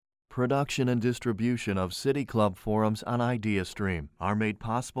Production and distribution of City Club forums on IdeaStream are made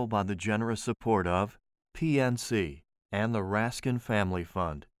possible by the generous support of PNC and the Raskin Family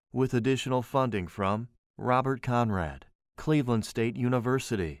Fund, with additional funding from Robert Conrad, Cleveland State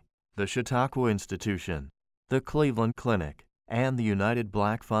University, the Chautauqua Institution, the Cleveland Clinic, and the United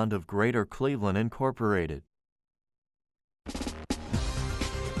Black Fund of Greater Cleveland, Incorporated.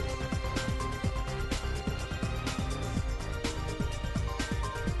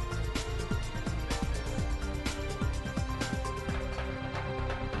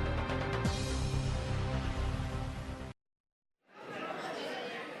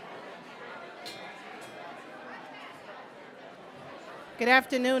 Good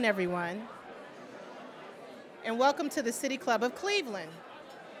afternoon, everyone, and welcome to the City Club of Cleveland.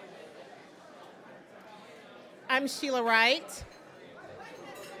 I'm Sheila Wright.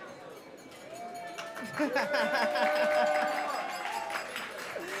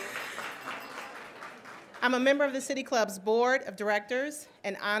 I'm a member of the City Club's Board of Directors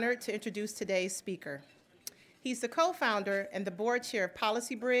and honored to introduce today's speaker. He's the co-founder and the board chair of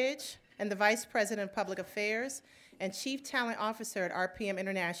PolicyBridge and the vice president of public affairs and Chief Talent Officer at RPM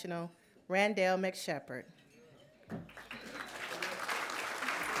International, Randell McShepard.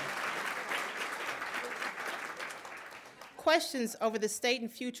 Questions over the state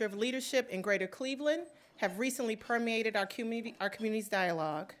and future of leadership in Greater Cleveland have recently permeated our community's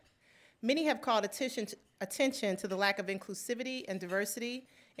dialogue. Many have called attention to the lack of inclusivity and diversity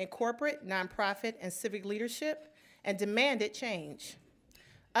in corporate, nonprofit, and civic leadership and demanded change.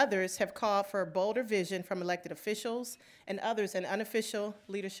 Others have called for a bolder vision from elected officials and others in unofficial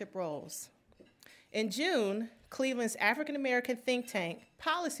leadership roles. In June, Cleveland's African-American think tank,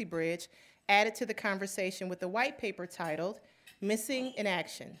 PolicyBridge, added to the conversation with a white paper titled, Missing in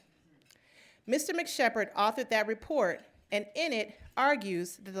Action. Mr. McShepard authored that report, and in it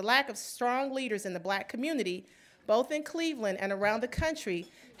argues that the lack of strong leaders in the Black community, both in Cleveland and around the country,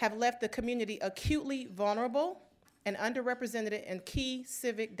 have left the community acutely vulnerable and underrepresented in key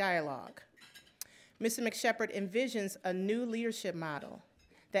civic dialogue. Mr. McShepard envisions a new leadership model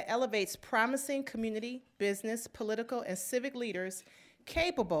that elevates promising community, business, political, and civic leaders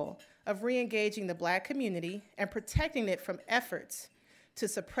capable of re-engaging the Black community and protecting it from efforts to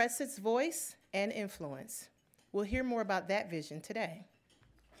suppress its voice and influence. We'll hear more about that vision today.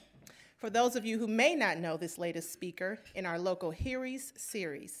 For those of you who may not know this latest speaker in our local Hero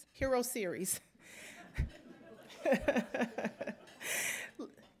series,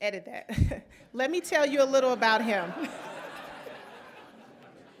 edit that. Let me tell you a little about him.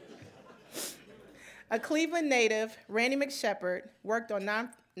 A Cleveland native, Randy McShepard worked on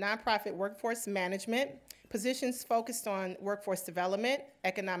nonprofit workforce management, positions focused on workforce development,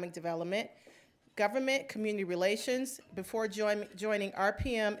 economic development, government, community relations, before joining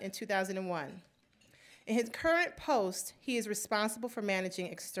RPM in 2001. In his current post, he is responsible for managing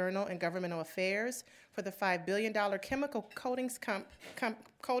external and governmental affairs for the $5 billion chemical coatings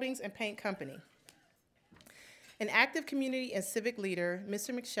and paint company. An active community and civic leader,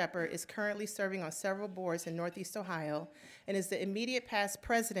 Mr. McShepard is currently serving on several boards in Northeast Ohio and is the immediate past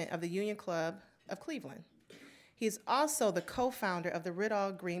president of the Union Club of Cleveland. He is also the co-founder of the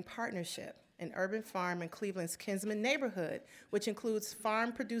Riddall Green Partnership, an urban farm in Cleveland's Kinsman neighborhood, which includes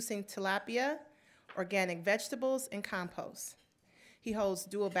farm-producing tilapia, organic vegetables, and compost. He holds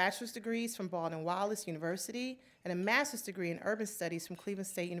dual bachelor's degrees from Baldwin-Wallace University and a master's degree in urban studies from Cleveland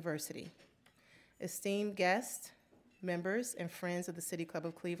State University. Esteemed guests, members, and friends of the City Club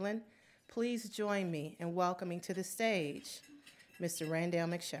of Cleveland, please join me in welcoming to the stage Mr. Randell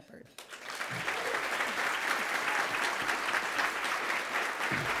McShepard.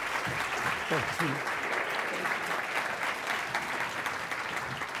 Thank you.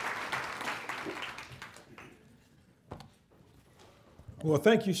 Well,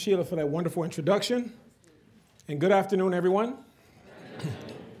 thank you, Sheila, for that wonderful introduction. And good afternoon, everyone.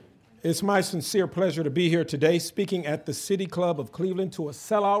 It's my sincere pleasure to be here today speaking at the City Club of Cleveland to a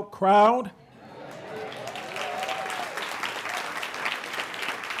sellout crowd.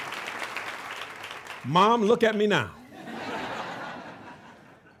 Mom, look at me now.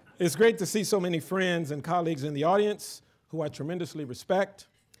 It's great to see so many friends and colleagues in the audience who I tremendously respect,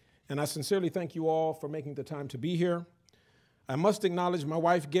 and I sincerely thank you all for making the time to be here. I must acknowledge my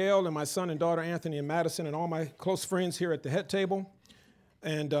wife, Gail, and my son and daughter, Anthony and Madison, and all my close friends here at the head table.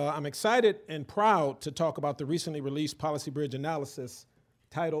 And I'm excited and proud to talk about the recently released PolicyBridge analysis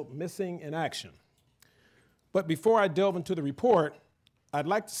titled Missing in Action. But before I delve into the report, I'd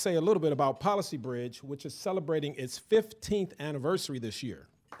like to say a little bit about PolicyBridge, which is celebrating its 15th anniversary this year.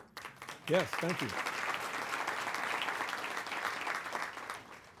 Yes, thank you.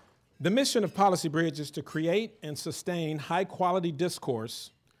 The mission of PolicyBridge is to create and sustain high-quality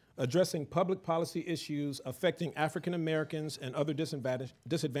discourse addressing public policy issues affecting African Americans and other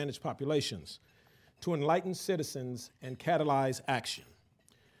disadvantaged populations, to enlighten citizens and catalyze action.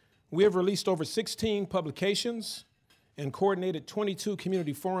 We have released over 16 publications and coordinated 22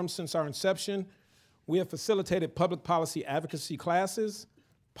 community forums since our inception. We have facilitated public policy advocacy classes,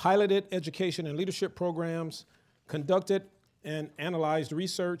 piloted education and leadership programs, conducted and analyzed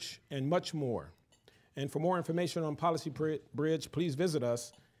research, and much more. And for more information on PolicyBridge, please visit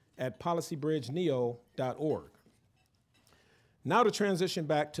us at policybridgeneo.org. Now to transition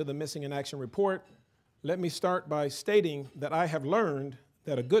back to the Missing in Action report, let me start by stating that I have learned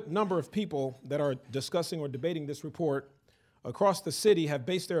that a good number of people that are discussing or debating this report across the city have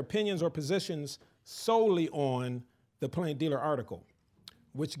based their opinions or positions solely on the Plain Dealer article,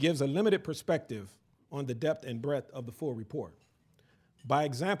 which gives a limited perspective on the depth and breadth of the full report. By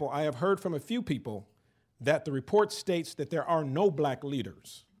example, I have heard from a few people that the report states that there are no black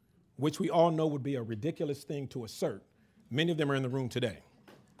leaders, which we all know would be a ridiculous thing to assert. Many of them are in the room today.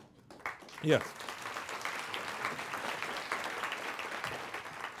 Yes.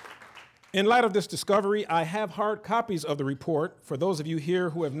 In light of this discovery, I have hard copies of the report for those of you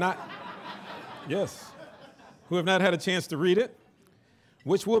here who have not, who have not had a chance to read it,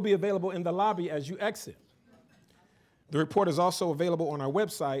 which will be available in the lobby as you exit. The report is also available on our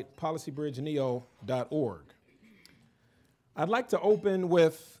website, policybridgeneo.org. I'd like to open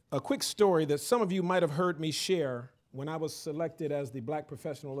with a quick story that some of you might have heard me share when I was selected as the Black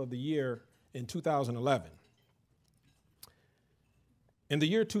Professional of the Year in 2011. In the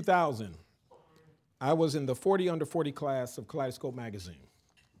year 2000, I was in the 40 under 40 class of Kaleidoscope magazine.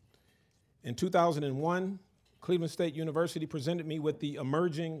 In 2001, Cleveland State University presented me with the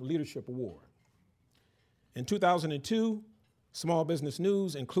Emerging Leadership Award. In 2002, Small Business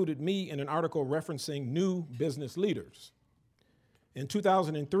News included me in an article referencing new business leaders. In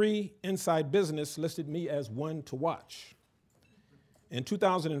 2003, Inside Business listed me as one to watch. In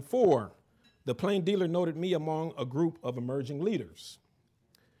 2004, the Plain Dealer noted me among a group of emerging leaders.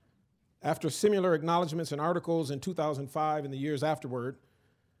 After similar acknowledgments and articles in 2005 and the years afterward,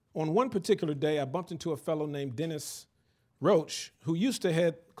 on one particular day, I bumped into a fellow named Dennis Roach, who used to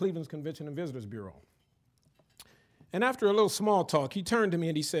head Cleveland's Convention and Visitors Bureau. And after a little small talk, he turned to me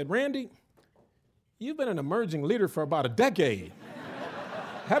and he said, "Randy, you've been an emerging leader for about a decade.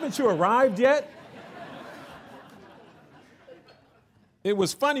 Haven't you arrived yet?" It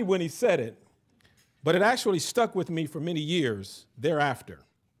was funny when he said it, but it actually stuck with me for many years thereafter.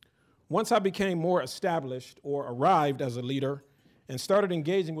 Once I became more established or arrived as a leader and started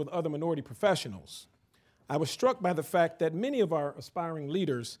engaging with other minority professionals, I was struck by the fact that many of our aspiring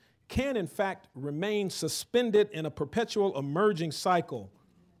leaders can, in fact, remain suspended in a perpetual emerging cycle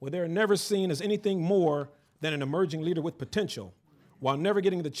where they're never seen as anything more than an emerging leader with potential, while never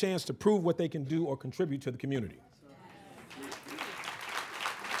getting the chance to prove what they can do or contribute to the community.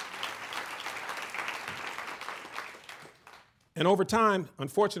 And over time,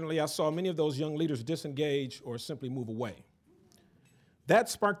 unfortunately, I saw many of those young leaders disengage or simply move away. That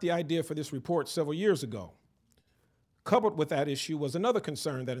sparked the idea for this report several years ago. Coupled with that issue was another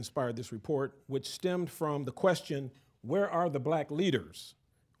concern that inspired this report, which stemmed from the question, where are the black leaders?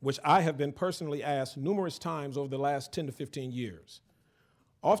 Which I have been personally asked numerous times over the last 10 to 15 years.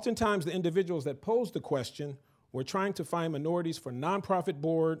 Oftentimes, the individuals that posed the question were trying to find minorities for nonprofit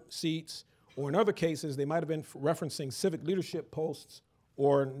board seats, or in other cases, they might have been referencing civic leadership posts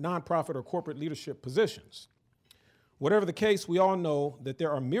or nonprofit or corporate leadership positions. Whatever the case, we all know that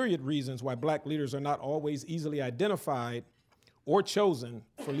there are myriad reasons why black leaders are not always easily identified or chosen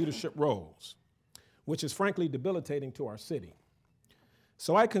for leadership roles, which is frankly debilitating to our city.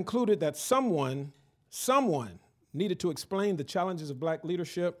 So I concluded that someone needed to explain the challenges of black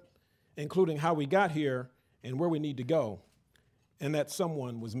leadership, including how we got here and where we need to go, and that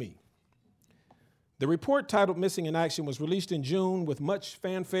someone was me. The report titled Missing in Action was released in June with much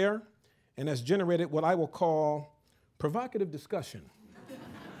fanfare and has generated what I will call provocative discussion.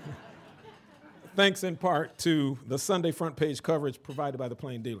 Thanks in part to the Sunday front page coverage provided by the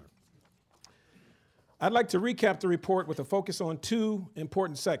Plain Dealer. I'd like to recap the report with a focus on two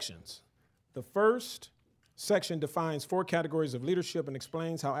important sections. The first section defines 4 categories of leadership and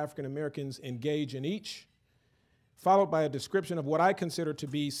explains how African Americans engage in each, followed by a description of what I consider to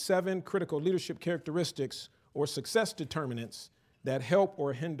be 7 critical leadership characteristics or success determinants that help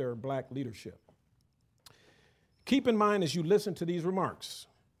or hinder black leadership. Keep in mind as you listen to these remarks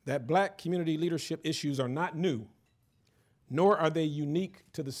that black community leadership issues are not new, nor are they unique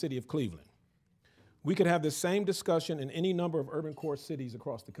to the city of Cleveland. We could have this same discussion in any number of urban core cities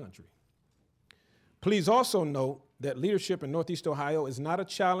across the country. Please also note that leadership in Northeast Ohio is not a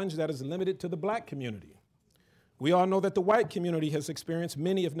challenge that is limited to the Black community. We all know that the white community has experienced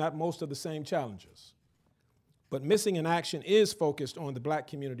many, if not most, of the same challenges. But missing in action is focused on the Black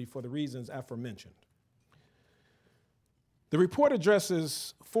community for the reasons aforementioned. The report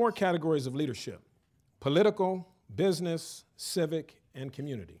addresses 4 categories of leadership: political, business, civic, and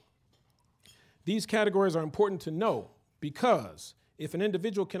community. These categories are important to know because if an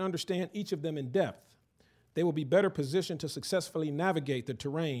individual can understand each of them in depth, they will be better positioned to successfully navigate the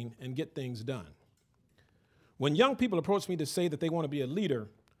terrain and get things done. When young people approach me to say that they want to be a leader,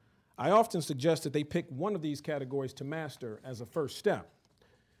 I often suggest that they pick one of these categories to master as a first step,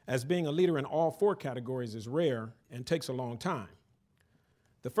 as being a leader in all 4 categories is rare and takes a long time.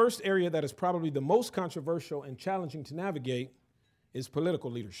 The first area that is probably the most controversial and challenging to navigate is political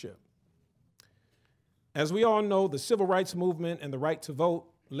leadership. As we all know, the civil rights movement and the right to vote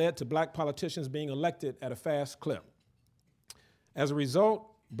led to Black politicians being elected at a fast clip. As a result,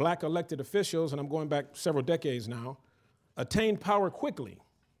 Black elected officials, and I'm going back several decades now, attained power quickly.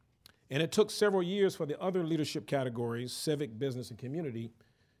 And it took several years for the other leadership categories, civic, business, and community,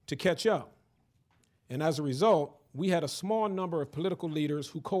 to catch up. And as a result, we had a small number of political leaders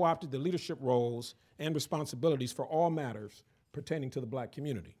who co-opted the leadership roles and responsibilities for all matters pertaining to the Black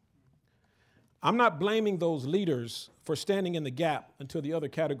community. I'm not blaming those leaders for standing in the gap until the other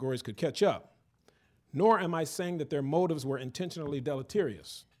categories could catch up, nor am I saying that their motives were intentionally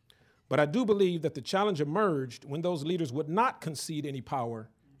deleterious. But I do believe that the challenge emerged when those leaders would not concede any power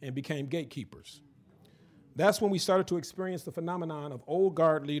and became gatekeepers. That's when we started to experience the phenomenon of old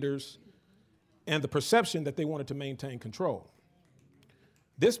guard leaders and the perception that they wanted to maintain control.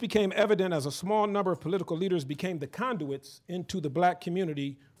 This became evident as a small number of political leaders became the conduits into the Black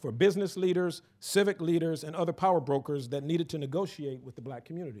community for business leaders, civic leaders, and other power brokers that needed to negotiate with the Black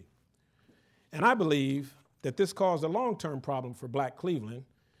community. And I believe that this caused a long-term problem for Black Cleveland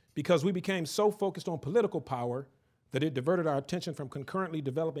because we became so focused on political power that it diverted our attention from concurrently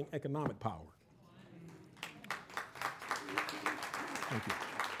developing economic power. Thank you.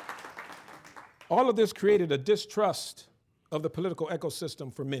 All of this created a distrust of the political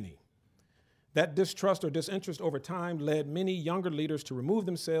ecosystem for many. That distrust or disinterest over time led many younger leaders to remove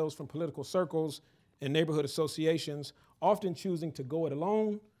themselves from political circles and neighborhood associations, often choosing to go it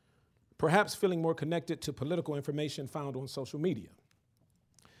alone, perhaps feeling more connected to political information found on social media.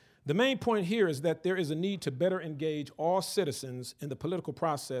 The main point here is that there is a need to better engage all citizens in the political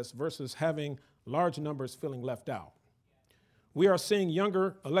process versus having large numbers feeling left out. We are seeing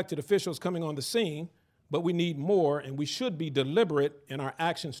younger elected officials coming on the scene, but we need more, and we should be deliberate in our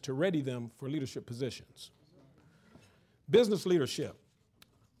actions to ready them for leadership positions. Business leadership.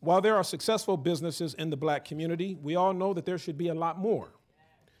 While there are successful businesses in the Black community, we all know that there should be a lot more,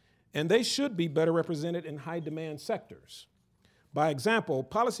 and they should be better represented in high-demand sectors. By example,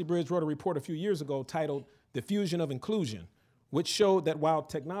 PolicyBridge wrote a report a few years ago titled The Fusion of Inclusion, which showed that while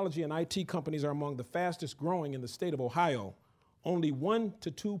technology and IT companies are among the fastest growing in the state of Ohio, only 1% to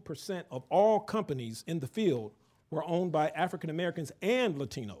 2% of all companies in the field were owned by African Americans and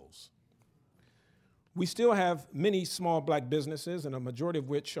Latinos. We still have many small Black businesses, and a majority of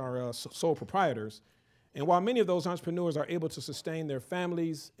which are sole proprietors. And while many of those entrepreneurs are able to sustain their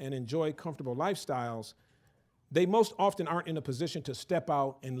families and enjoy comfortable lifestyles, they most often aren't in a position to step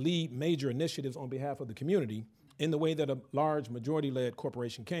out and lead major initiatives on behalf of the community in the way that a large majority-led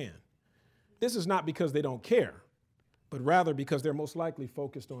corporation can. This is not because they don't care, but rather because they're most likely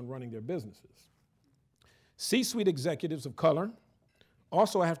focused on running their businesses. C-suite executives of color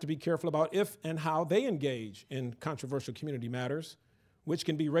also have to be careful about if and how they engage in controversial community matters, which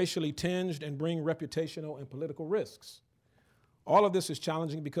can be racially tinged and bring reputational and political risks. All of this is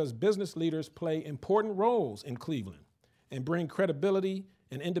challenging because business leaders play important roles in Cleveland and bring credibility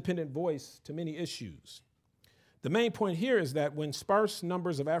and independent voice to many issues. The main point here is that when sparse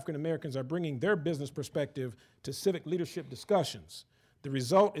numbers of African Americans are bringing their business perspective to civic leadership discussions, the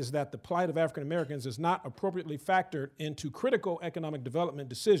result is that the plight of African Americans is not appropriately factored into critical economic development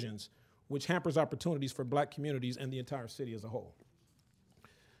decisions, which hampers opportunities for Black communities and the entire city as a whole.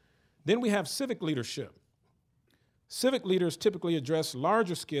 Then we have civic leadership. Civic leaders typically address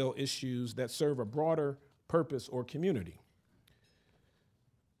larger scale issues that serve a broader purpose or community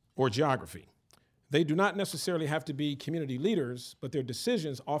or geography. They do not necessarily have to be community leaders, but their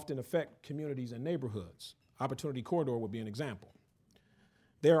decisions often affect communities and neighborhoods. Opportunity Corridor would be an example.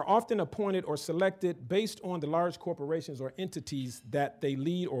 They are often appointed or selected based on the large corporations or entities that they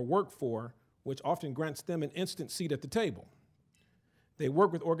lead or work for, which often grants them an instant seat at the table. They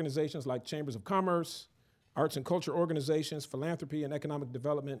work with organizations like chambers of commerce, arts and culture organizations, philanthropy and economic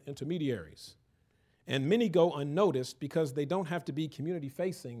development intermediaries. And many go unnoticed because they don't have to be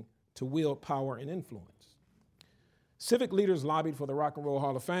community-facing to wield power and influence. Civic leaders lobbied for the Rock and Roll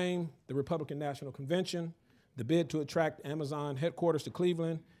Hall of Fame, the Republican National Convention, the bid to attract Amazon headquarters to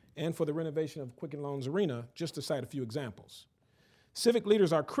Cleveland, and for the renovation of Quicken Loans Arena, just to cite a few examples. Civic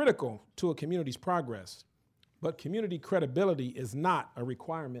leaders are critical to a community's progress, but community credibility is not a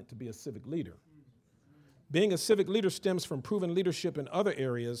requirement to be a civic leader. Being a civic leader stems from proven leadership in other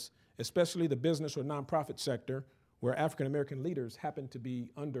areas, especially the business or nonprofit sector, where African American leaders happen to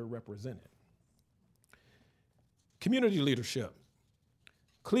be underrepresented. Community leadership.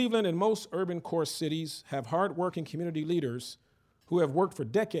 Cleveland and most urban core cities have hardworking community leaders who have worked for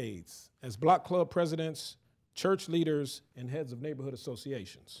decades as block club presidents, church leaders, and heads of neighborhood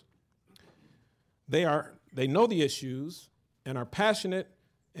associations. They know the issues and are passionate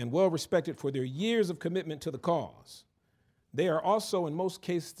and well-respected for their years of commitment to the cause. They are also, in most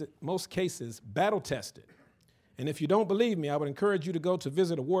cases, battle-tested. And if you don't believe me, I would encourage you to go to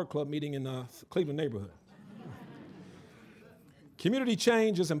visit a ward club meeting in the Cleveland neighborhood. Community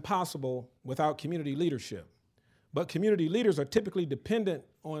change is impossible without community leadership. But community leaders are typically dependent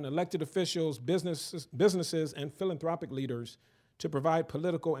on elected officials, businesses, and philanthropic leaders to provide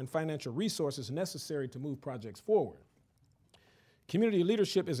political and financial resources necessary to move projects forward. Community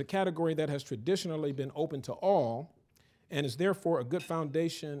leadership is a category that has traditionally been open to all and is therefore a good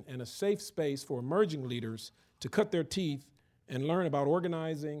foundation and a safe space for emerging leaders to cut their teeth and learn about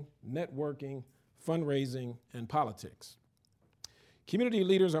organizing, networking, fundraising, and politics. Community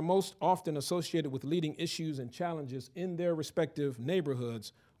leaders are most often associated with leading issues and challenges in their respective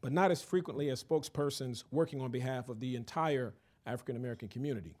neighborhoods, but not as frequently as spokespersons working on behalf of the entire African American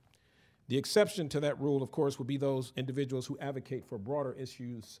community. The exception to that rule, of course, would be those individuals who advocate for broader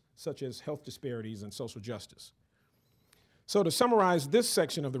issues such as health disparities and social justice. So to summarize this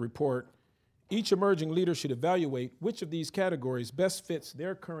section of the report, each emerging leader should evaluate which of these categories best fits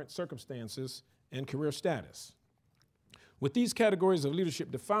their current circumstances and career status. With these categories of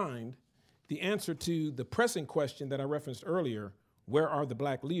leadership defined, the answer to the pressing question that I referenced earlier, where are the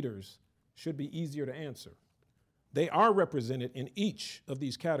black leaders, should be easier to answer. They are represented in each of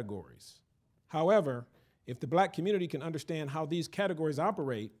these categories. However, if the black community can understand how these categories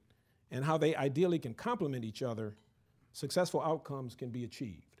operate and how they ideally can complement each other, successful outcomes can be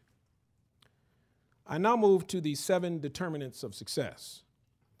achieved. I now move to the 7 determinants of success.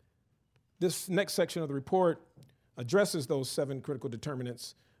 This next section of the report addresses those 7 critical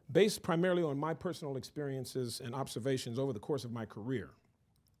determinants based primarily on my personal experiences and observations over the course of my career.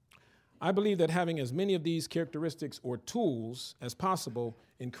 I believe that having as many of these characteristics or tools as possible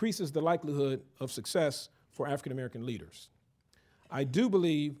increases the likelihood of success for African American leaders. I do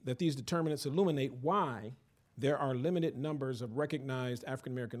believe that these determinants illuminate why there are limited numbers of recognized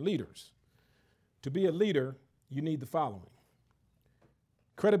African American leaders. To be a leader, you need the following: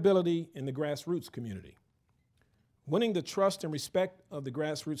 credibility in the grassroots community. Winning the trust and respect of the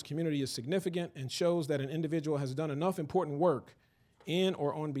grassroots community is significant and shows that an individual has done enough important work in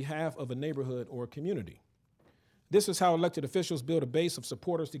or on behalf of a neighborhood or a community. This is how elected officials build a base of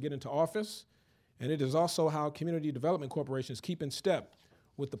supporters to get into office, and it is also how community development corporations keep in step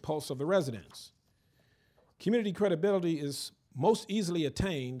with the pulse of the residents. Community credibility is most easily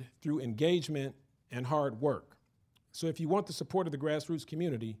attained through engagement and hard work. So if you want the support of the grassroots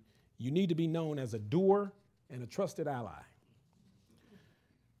community, you need to be known as a doer and a trusted ally.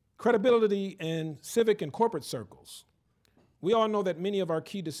 Credibility in civic and corporate circles. We all know that many of our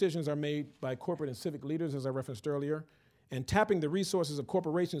key decisions are made by corporate and civic leaders, as I referenced earlier, and tapping the resources of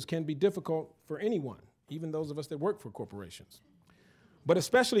corporations can be difficult for anyone, even those of us that work for corporations, but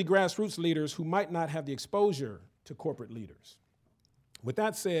especially grassroots leaders who might not have the exposure to corporate leaders. With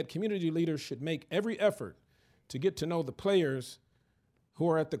that said, community leaders should make every effort to get to know the players who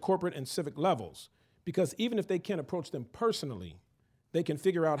are at the corporate and civic levels, because even if they can't approach them personally, they can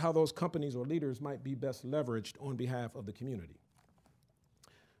figure out how those companies or leaders might be best leveraged on behalf of the community.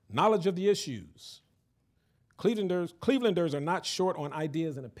 Knowledge of the issues. Clevelanders are not short on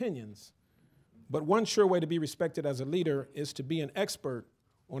ideas and opinions, but one sure way to be respected as a leader is to be an expert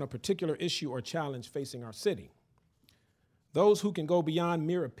on a particular issue or challenge facing our city. Those who can go beyond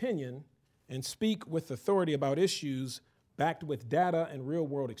mere opinion and speak with authority about issues backed with data and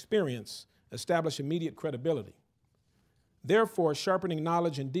real-world experience establish immediate credibility. Therefore, sharpening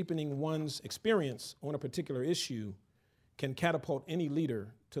knowledge and deepening one's experience on a particular issue can catapult any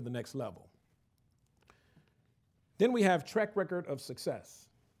leader to the next level. Then we have track record of success.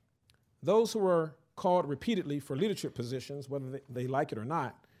 Those who are called repeatedly for leadership positions, whether they like it or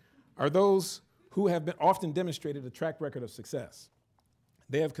not, are those who have often demonstrated a track record of success.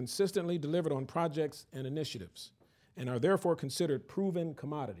 They have consistently delivered on projects and initiatives and are therefore considered proven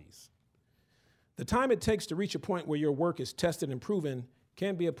commodities. The time it takes to reach a point where your work is tested and proven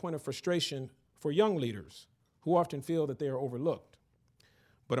can be a point of frustration for young leaders who often feel that they are overlooked.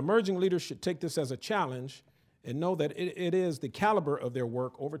 But emerging leaders should take this as a challenge and know that it is the caliber of their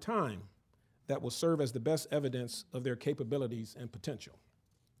work over time that will serve as the best evidence of their capabilities and potential.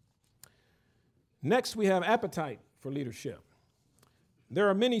 Next, we have appetite for leadership. There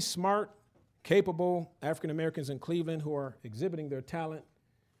are many smart, capable African Americans in Cleveland who are exhibiting their talent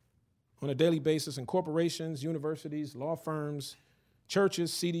on a daily basis in corporations, universities, law firms,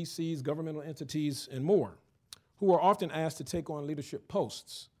 churches, CDCs, governmental entities, and more, who are often asked to take on leadership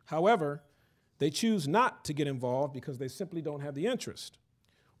posts. However, they choose not to get involved because they simply don't have the interest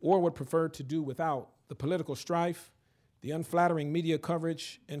or would prefer to do without the political strife, the unflattering media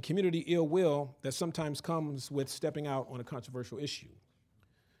coverage, and community ill will that sometimes comes with stepping out on a controversial issue.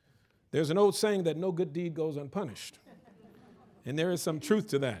 There's an old saying that no good deed goes unpunished, and there is some truth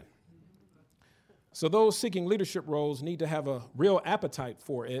to that. So those seeking leadership roles need to have a real appetite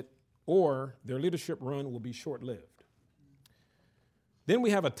for it, or their leadership run will be short-lived. Then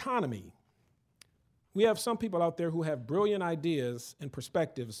we have autonomy. We have some people out there who have brilliant ideas and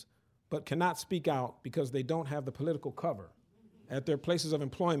perspectives, but cannot speak out because they don't have the political cover at their places of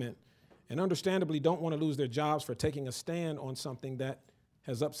employment and understandably don't want to lose their jobs for taking a stand on something that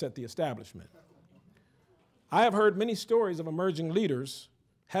has upset the establishment. I have heard many stories of emerging leaders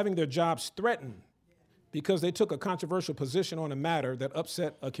having their jobs threatened because they took a controversial position on a matter that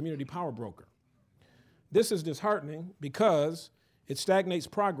upset a community power broker. This is disheartening because it stagnates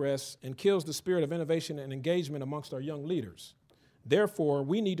progress and kills the spirit of innovation and engagement amongst our young leaders. Therefore,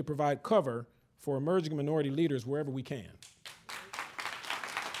 we need to provide cover for emerging minority leaders wherever we can.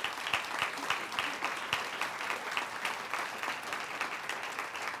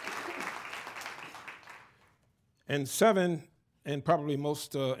 And 7, and probably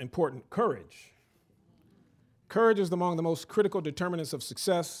most important, courage. Courage is among the most critical determinants of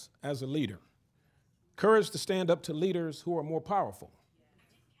success as a leader. Courage to stand up to leaders who are more powerful.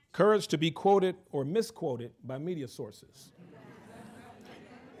 Courage to be quoted or misquoted by media sources.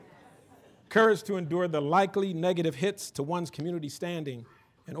 Courage to endure the likely negative hits to one's community standing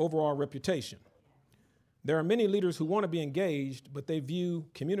and overall reputation. There are many leaders who want to be engaged, but they view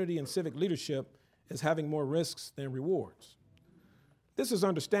community and civic leadership as having more risks than rewards. This is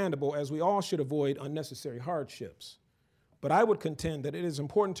understandable, as we all should avoid unnecessary hardships. But I would contend that it is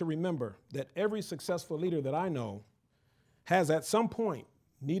important to remember that every successful leader that I know has at some point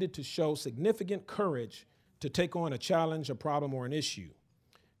needed to show significant courage to take on a challenge, a problem, or an issue.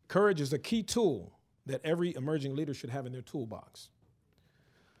 Courage is a key tool that every emerging leader should have in their toolbox.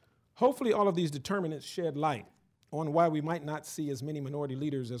 Hopefully, all of these determinants shed light on why we might not see as many minority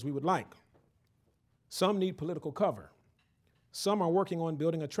leaders as we would like. Some need political cover. Some are working on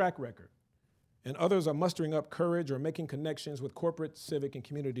building a track record, and others are mustering up courage or making connections with corporate, civic, and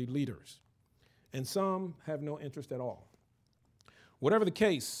community leaders. And some have no interest at all. Whatever the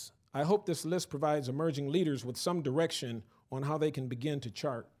case, I hope this list provides emerging leaders with some direction on how they can begin to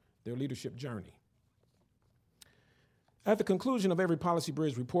chart their leadership journey. At the conclusion of every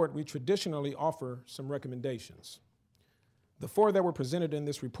PolicyBridge report, we traditionally offer some recommendations. The 4 that were presented in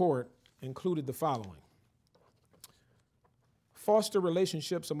this report included the following. Foster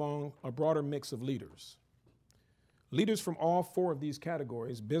relationships among a broader mix of leaders. Leaders from all 4 of these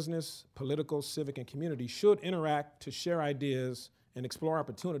categories, business, political, civic, and community, should interact to share ideas and explore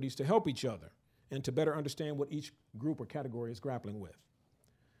opportunities to help each other and to better understand what each group or category is grappling with.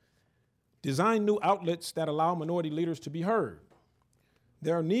 Design new outlets that allow minority leaders to be heard.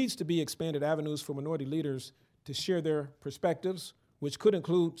 There needs to be expanded avenues for minority leaders to share their perspectives, which could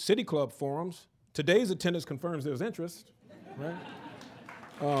include city club forums. Today's attendance confirms there's interest, right?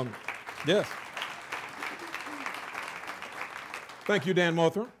 Yes. Thank you, Dan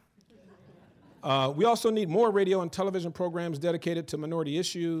Mothra. We also need more radio and television programs dedicated to minority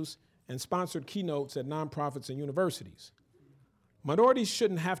issues and sponsored keynotes at nonprofits and universities. Minorities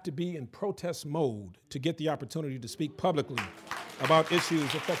shouldn't have to be in protest mode to get the opportunity to speak publicly about issues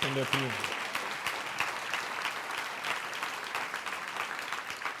affecting their community.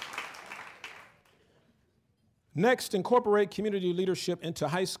 Next, incorporate community leadership into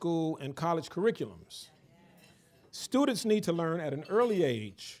high school and college curriculums. Students need to learn at an early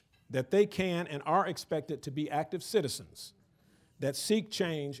age that they can and are expected to be active citizens that seek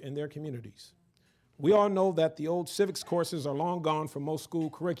change in their communities. We all know that the old civics courses are long gone from most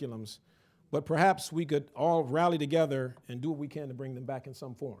school curriculums, but perhaps we could all rally together and do what we can to bring them back in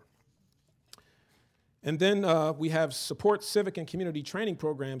some form. And then we have support civic and community training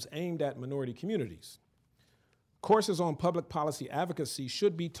programs aimed at minority communities. Courses on public policy advocacy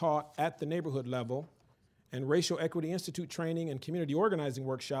should be taught at the neighborhood level, and Racial Equity Institute training and community organizing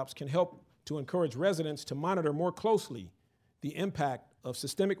workshops can help to encourage residents to monitor more closely the impact of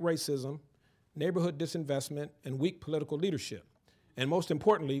systemic racism, neighborhood disinvestment, and weak political leadership, and most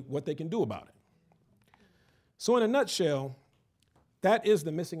importantly, what they can do about it. So in a nutshell, that is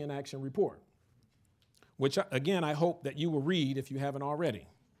the Missing in Action report, which again, I hope that you will read if you haven't already.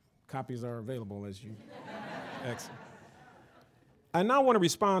 Copies are available as you exit. I now want to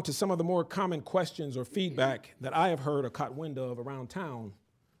respond to some of the more common questions or feedback that I have heard or caught wind of around town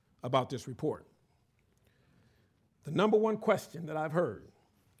about this report. The number one question that I've heard: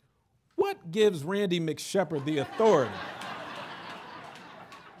 what gives Randy McShepard the authority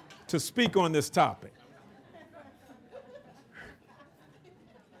to speak on this topic?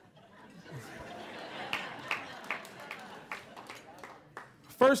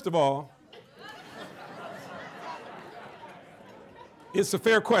 First of all, it's a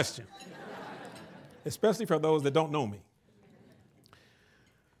fair question, especially for those that don't know me.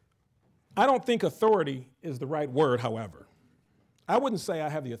 I don't think authority is the right word, however. I wouldn't say I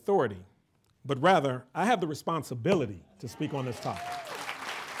have the authority, but rather I have the responsibility to speak on this topic.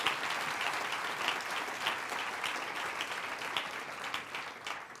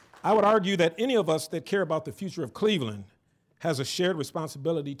 I would argue that any of us that care about the future of Cleveland has a shared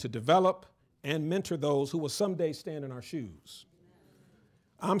responsibility to develop and mentor those who will someday stand in our shoes.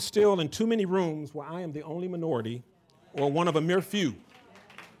 I'm still in too many rooms where I am the only minority or one of a mere few.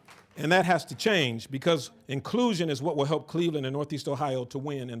 And that has to change, because inclusion is what will help Cleveland and Northeast Ohio to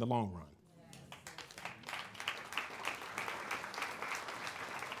win in the long run.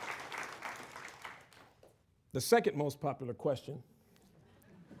 The second most popular question: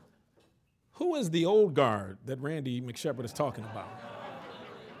 who is the old guard that Randy McShepard is talking about?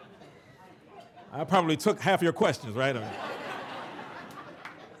 I probably took half your questions, right?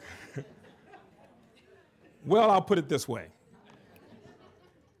 Well, I'll put it this way.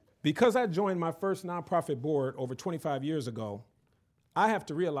 Because I joined my first nonprofit board over 25 years ago, I have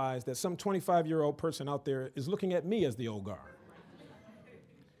to realize that some 25-year-old person out there is looking at me as the old guard.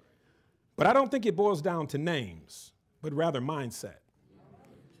 But I don't think it boils down to names, but rather mindset.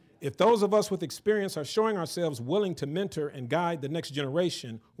 If those of us with experience are showing ourselves willing to mentor and guide the next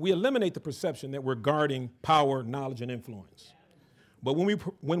generation, we eliminate the perception that we're guarding power, knowledge, and influence. But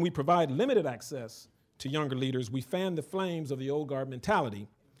when we provide limited access to younger leaders, we fan the flames of the old guard mentality,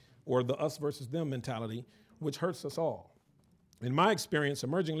 or the us versus them mentality, which hurts us all. In my experience,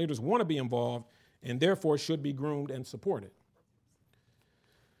 emerging leaders want to be involved and therefore should be groomed and supported.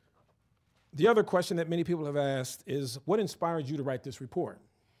 The other question that many people have asked is, what inspired you to write this report?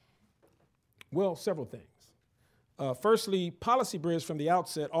 Well, several things. Firstly, PolicyBridge from the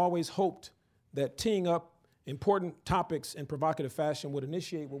outset always hoped that teeing up important topics in provocative fashion would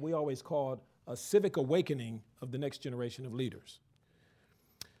initiate what we always called a civic awakening of the next generation of leaders.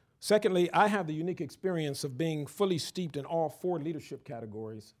 Secondly, I have the unique experience of being fully steeped in all four leadership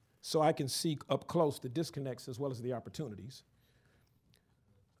categories, so I can see up close the disconnects as well as the opportunities.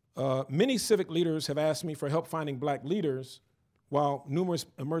 Many civic leaders have asked me for help finding black leaders, while numerous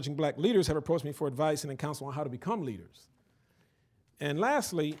emerging black leaders have approached me for advice and counsel on how to become leaders. And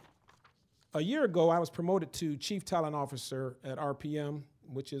lastly, a year ago, I was promoted to Chief Talent Officer at RPM,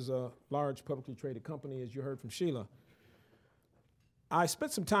 which is a large publicly traded company, as you heard from Sheila. I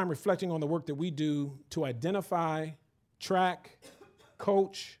spent some time reflecting on the work that we do to identify, track,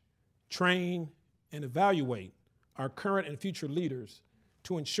 coach, train, and evaluate our current and future leaders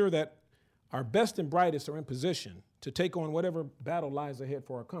to ensure that our best and brightest are in position to take on whatever battle lies ahead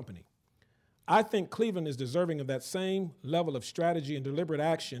for our company. I think Cleveland is deserving of that same level of strategy and deliberate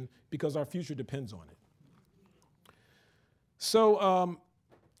action because our future depends on it. So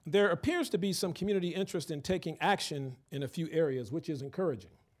there appears to be some community interest in taking action in a few areas, which is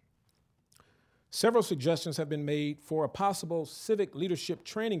encouraging. Several suggestions have been made for a possible civic leadership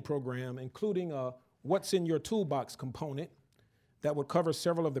training program, including a What's in Your Toolbox component that would cover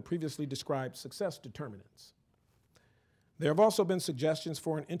several of the previously described success determinants. There have also been suggestions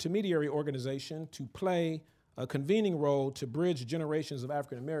for an intermediary organization to play a convening role to bridge generations of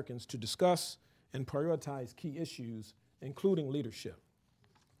African Americans to discuss and prioritize key issues, including leadership.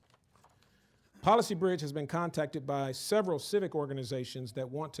 PolicyBridge has been contacted by several civic organizations that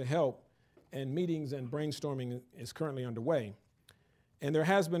want to help, and meetings and brainstorming is currently underway. And there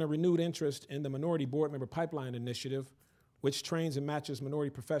has been a renewed interest in the Minority Board Member Pipeline Initiative, which trains and matches minority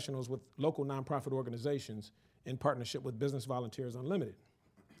professionals with local nonprofit organizations in partnership with Business Volunteers Unlimited.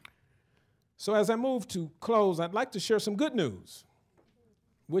 So as I move to close, I'd like to share some good news,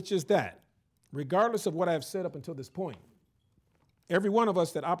 which is that regardless of what I've said up until this point, every one of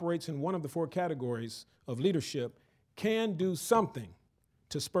us that operates in one of the four categories of leadership can do something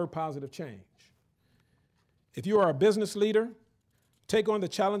to spur positive change. If you are a business leader, take on the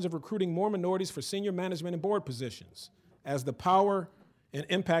challenge of recruiting more minorities for senior management and board positions, as the power and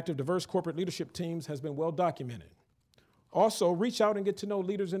impact of diverse corporate leadership teams has been well documented. Also, reach out and get to know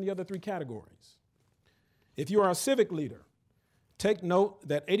leaders in the other three categories. If you are a civic leader, take note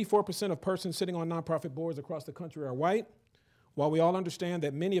that 84% of persons sitting on nonprofit boards across the country are white, while we all understand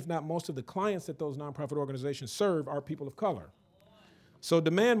that many, if not most, of the clients that those nonprofit organizations serve are people of color. So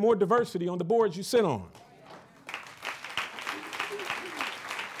demand more diversity on the boards you sit on.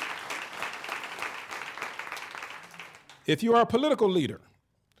 If you are a political leader,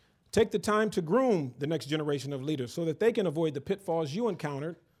 take the time to groom the next generation of leaders so that they can avoid the pitfalls you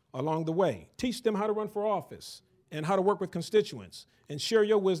encountered along the way. Teach them how to run for office and how to work with constituents, and share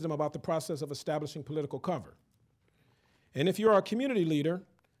your wisdom about the process of establishing political cover. And if you are a community leader,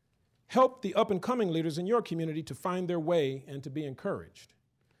 help the up-and-coming leaders in your community to find their way and to be encouraged.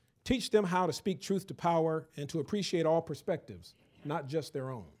 Teach them how to speak truth to power and to appreciate all perspectives, not just their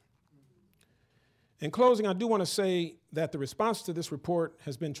own. In closing, I do want to say that the response to this report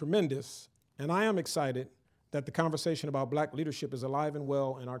has been tremendous, and I am excited that the conversation about Black leadership is alive and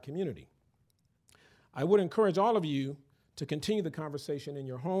well in our community. I would encourage all of you to continue the conversation in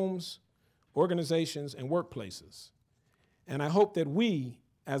your homes, organizations, and workplaces. And I hope that we,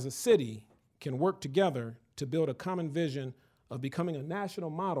 as a city, can work together to build a common vision of becoming a national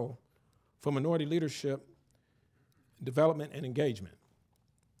model for minority leadership, development, and engagement.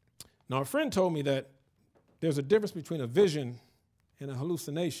 Now, a friend told me that there's a difference between a vision and a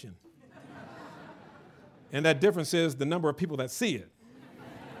hallucination. And that difference is the number of people that see it.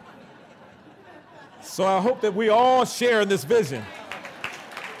 So I hope that we all share in this vision.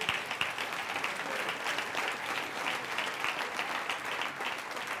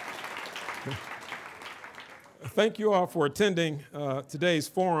 Thank you all for attending today's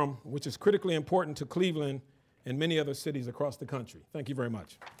forum, which is critically important to Cleveland and many other cities across the country. Thank you very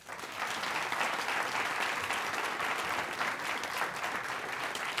much.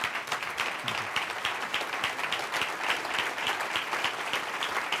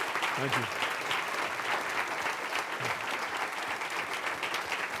 Thank you.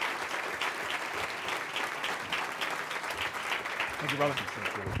 Thank you, brother.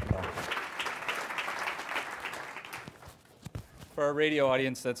 For our radio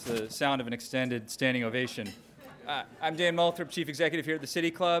audience, that's the sound of an extended standing ovation. I'm Dan Moulthrop, Chief Executive here at the City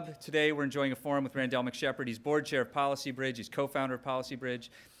Club. Today we're enjoying a forum with Randell McShepard. He's Board Chair of PolicyBridge. He's co-founder of PolicyBridge.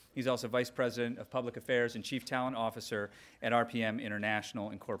 He's also Vice President of Public Affairs and Chief Talent Officer at RPM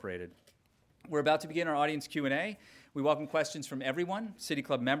International Incorporated. We're about to begin our audience Q&A. We welcome questions from everyone, City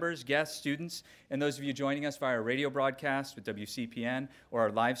Club members, guests, students, and those of you joining us via our radio broadcast with WCPN or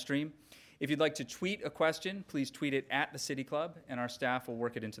our live stream. If you'd like to tweet a question, please tweet it at the City Club, and our staff will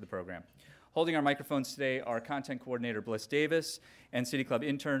work it into the program. Holding our microphones today are Content Coordinator Bliss Davis and City Club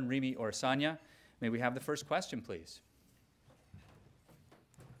intern Rimi Orsanya. May we have the first question, please?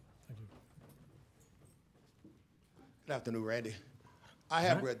 Good afternoon, Randy. I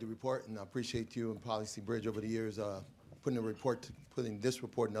have read the report, and I appreciate you and PolicyBridge over the years putting this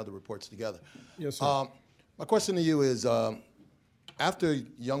report and other reports together. Yes, sir. My question to you is, after a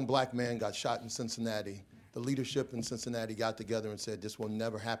young black man got shot in Cincinnati, the leadership in Cincinnati got together and said this will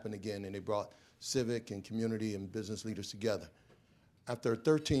never happen again, and they brought civic and community and business leaders together. After a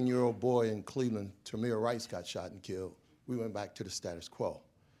 13-year-old boy in Cleveland, Tamir Rice, got shot and killed, we went back to the status quo.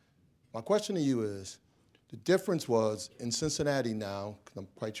 My question to you is, the difference was in Cincinnati now, because I'm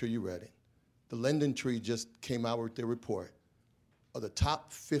quite sure you read it, the Linden Tree just came out with their report of the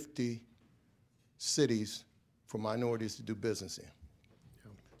top 50 cities for minorities to do business in.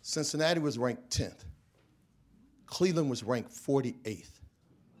 Yeah. Cincinnati was ranked 10th. Cleveland was ranked 48th.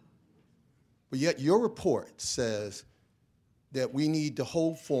 But yet your report says that we need to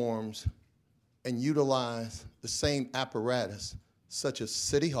hold forums and utilize the same apparatus, such as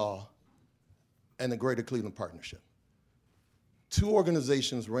City Hall and the Greater Cleveland Partnership. Two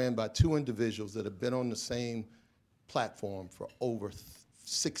organizations ran by two individuals that have been on the same platform for over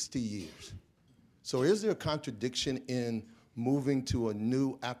 60 years. So is there a contradiction in moving to a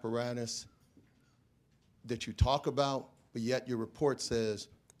new apparatus that you talk about, but yet your report says,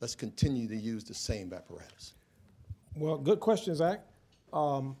 let's continue to use the same apparatus? Well, good question, Zach.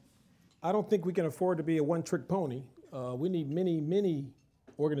 I don't think we can afford to be a one-trick pony. We need many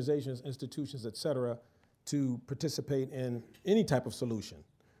organizations, institutions, et cetera, to participate in any type of solution.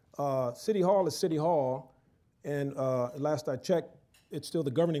 City Hall is City Hall, and last I checked, it's still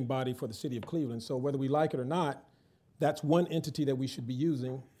the governing body for the city of Cleveland. So whether we like it or not, that's one entity that we should be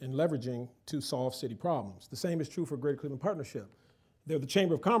using and leveraging to solve city problems. The same is true for Greater Cleveland Partnership. They're the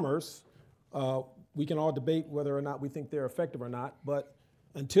Chamber of Commerce. We can all debate whether or not we think they're effective or not, but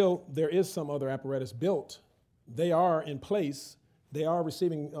until there is some other apparatus built, they are in place. They are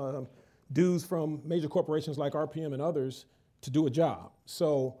receiving dues from major corporations like RPM and others to do a job.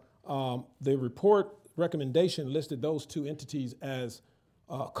 So the report recommendation listed those two entities as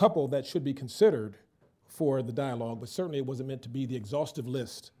a couple that should be considered for the dialogue, but certainly it wasn't meant to be the exhaustive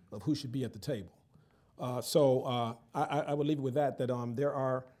list of who should be at the table. So I would leave it with that there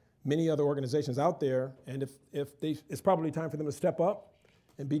are many other organizations out there, and it's probably time for them to step up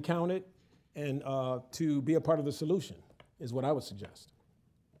and be counted and to be a part of the solution is what I would suggest.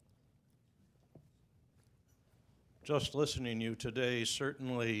 Just listening to you today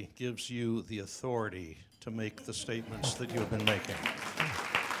certainly gives you the authority to make the statements that you've been making.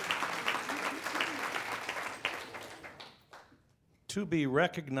 To be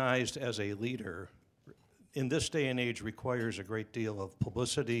recognized as a leader in this day and age requires a great deal of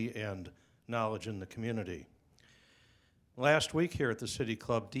publicity and knowledge in the community. Last week here at the City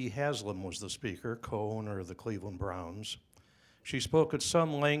Club, Dee Haslam was the speaker, co-owner of the Cleveland Browns. She spoke at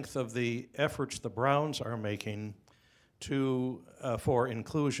some length of the efforts the Browns are making for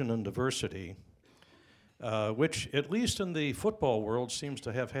inclusion and diversity, which, at least in the football world, seems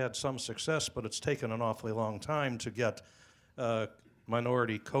to have had some success, but it's taken an awfully long time to get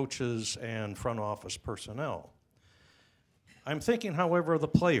minority coaches and front office personnel. I'm thinking, however, of the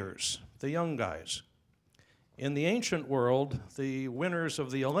players, the young guys. In the ancient world, the winners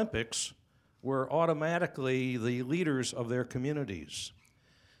of the Olympics were automatically the leaders of their communities.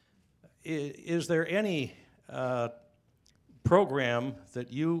 Is there any program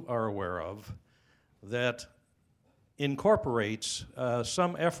that you are aware of that incorporates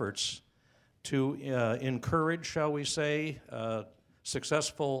some efforts to encourage, shall we say,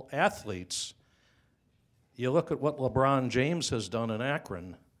 successful athletes? You look at what LeBron James has done in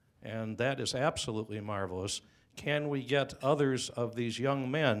Akron, and that is absolutely marvelous. Can we get others of these young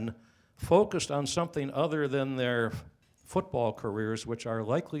men focused on something other than their football careers, which are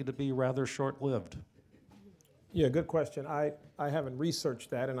likely to be rather short-lived? Yeah, good question. I haven't researched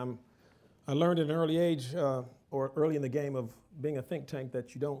that, and I learned at an early age, or early in the game of being a think tank,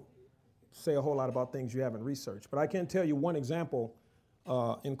 that you don't say a whole lot about things you haven't researched. But I can tell you one example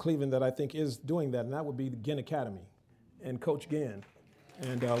in Cleveland that I think is doing that, and that would be the Ginn Academy and Coach Ginn.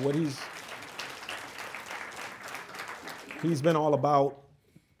 And what he's been all about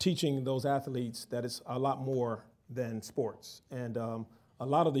teaching those athletes that it's a lot more than sports. And a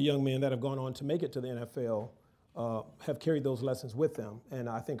lot of the young men that have gone on to make it to the NFL have carried those lessons with them, and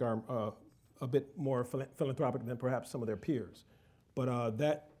I think are a bit more philanthropic than perhaps some of their peers. But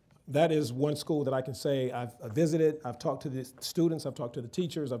that is one school that I can say I've visited, I've talked to the students, I've talked to the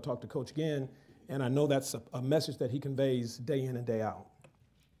teachers, I've talked to Coach Ginn, and I know that's a message that he conveys day in and day out.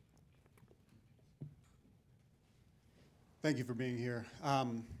 Thank you for being here.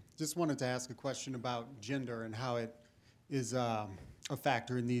 Just wanted to ask a question about gender and how it is a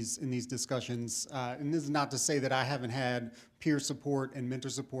factor in these discussions. And this is not to say that I haven't had peer support and mentor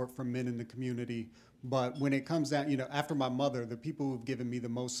support from men in the community, but when it comes down, after my mother, the people who've given me the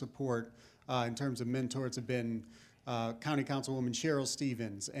most support in terms of mentors have been County Councilwoman Cheryl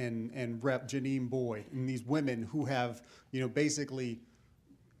Stevens and Rep. Janine Boyd, and these women who have, basically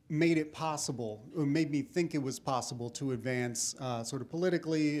made it possible, or made me think it was possible to advance sort of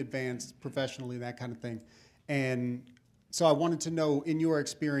politically, advance professionally, that kind of thing. And so I wanted to know, in your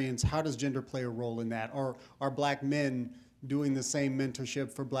experience, how does gender play a role in that? Or are black men doing the same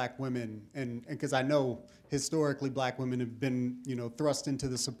mentorship for black women? And because I know historically black women have been, thrust into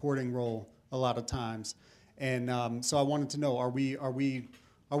the supporting role a lot of times. And so I wanted to know, are we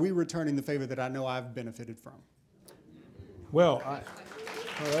returning the favor that I know I've benefited from? Well, all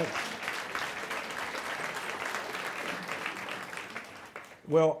right.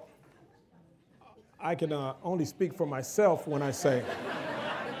 Well, I can only speak for myself when I say,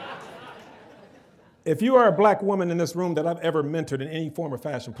 if you are a black woman in this room that I've ever mentored in any form or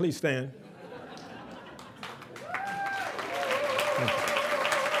fashion, please stand.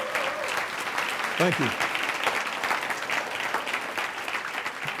 Thank you.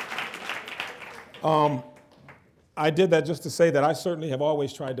 I did that just to say that I certainly have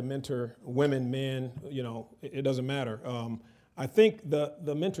always tried to mentor women, men, it doesn't matter. I think the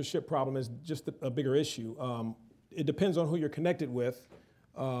mentorship problem is just a bigger issue. it depends on who you're connected with.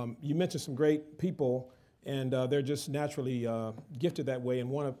 You mentioned some great people, and they're just naturally gifted that way and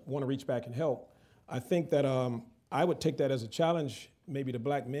want to reach back and help. I think that I would take that as a challenge, maybe to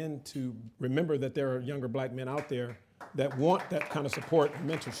black men, to remember that there are younger black men out there that want that kind of support and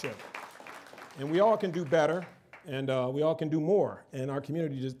mentorship. And we all can do better, and we all can do more, and our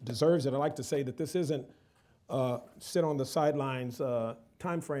community deserves it. I like to say that this isn't sit on the sidelines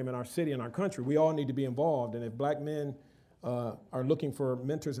time frame in our city and our country. We all need to be involved, and if black men are looking for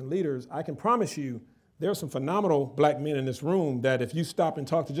mentors and leaders, I can promise you there are some phenomenal black men in this room that if you stop and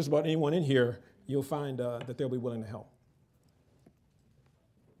talk to just about anyone in here, you'll find that they'll be willing to help.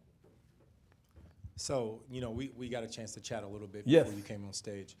 So, you know, we got a chance to chat a little bit Yes. before you came on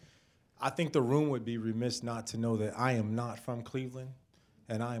stage. I think the room would be remiss not to know that I am not from Cleveland,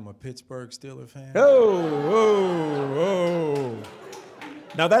 and I am a Pittsburgh Steelers fan. Oh.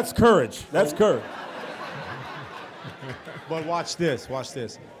 Now that's courage. That's courage. But watch this, watch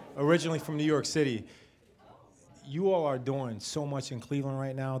this. Originally from New York City, you all are doing so much in Cleveland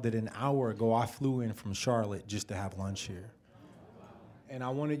right now that an hour ago I flew in from Charlotte just to have lunch here. And I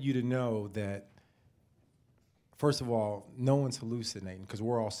wanted you to know that, first of all, no one's hallucinating because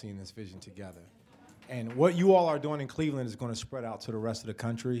we're all seeing this vision together. And what you all are doing in Cleveland is going to spread out to the rest of the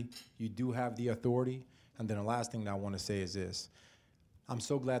country. You do have the authority. And then the last thing that I want to say is this. I'm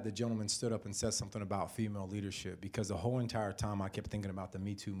so glad the gentleman stood up and said something about female leadership, because the whole entire time I kept thinking about the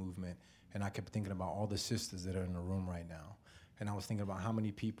Me Too movement, and I kept thinking about all the sisters that are in the room right now. And I was thinking about how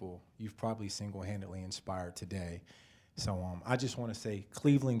many people you've probably single-handedly inspired today. So I just want to say,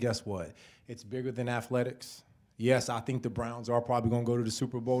 Cleveland, guess what? It's bigger than athletics. Yes, I think the Browns are probably going to go to the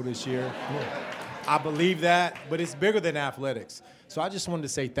Super Bowl this year. I believe that, but it's bigger than athletics. So I just wanted to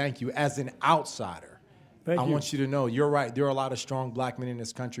say thank you as an outsider. I want you to know, you're right, there are a lot of strong black men in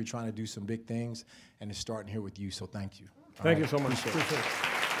this country trying to do some big things, and it's starting here with you, so thank you. Thank you so much. Appreciate it.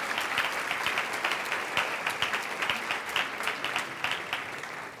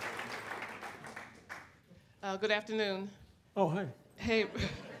 Good afternoon. Oh, hi. Hey.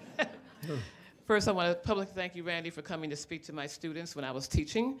 First, I want to publicly thank you, Randy, for coming to speak to my students when I was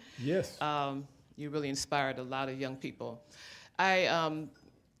teaching. Yes. You really inspired a lot of young people. I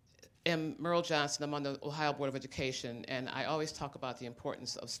am Merle Johnson. I'm on the Ohio Board of Education, and I always talk about the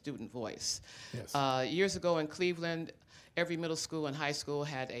importance of student voice. Yes. Years ago in Cleveland, every middle school and high school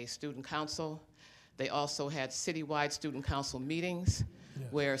had a student council. They also had citywide student council meetings,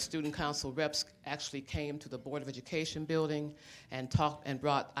 where student council reps actually came to the Board of Education building and talked and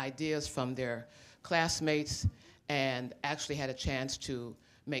brought ideas from their classmates and actually had a chance to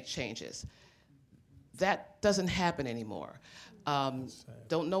make changes. That doesn't happen anymore.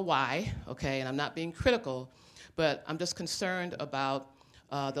 Don't know why, okay, and I'm not being critical, but I'm just concerned about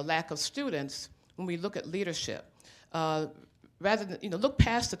the lack of students when we look at leadership. Rather than, look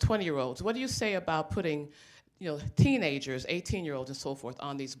past the 20-year-olds. What do you say about putting, teenagers, 18-year-olds and so forth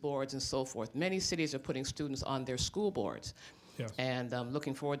on these boards and so forth? Many cities are putting students on their school boards. Yes. And I'm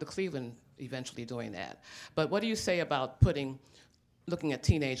looking forward to Cleveland eventually doing that. But what do you say about looking at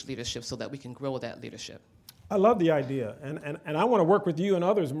teenage leadership so that we can grow that leadership? I love the idea, and I want to work with you and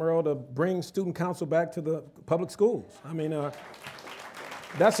others, Merle, to bring student council back to the public schools. I mean,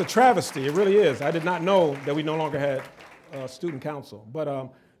 that's a travesty, it really is. I did not know that we no longer had student council,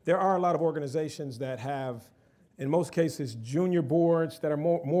 but there are a lot of organizations that have, in most cases, junior boards that are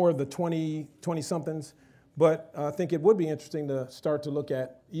more of the 20-somethings, but I think it would be interesting to start to look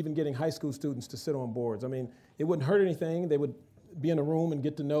at even getting high school students to sit on boards. I mean, it wouldn't hurt anything. They would be in a room and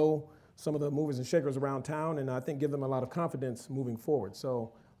get to know some of the movers and shakers around town, and I think give them a lot of confidence moving forward.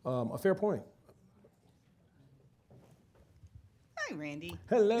 So a fair point. Hi, Randy.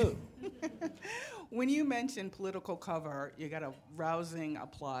 Hello. When you mentioned political cover, you got a rousing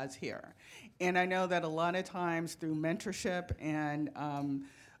applause here. And I know that a lot of times through mentorship and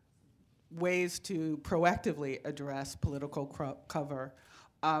ways to proactively address political cover,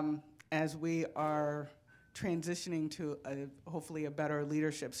 as we are transitioning to hopefully a better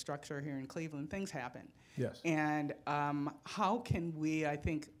leadership structure here in Cleveland, things happen. Yes. And how can we, I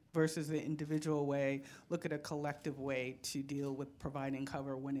think, versus the individual way, look at a collective way to deal with providing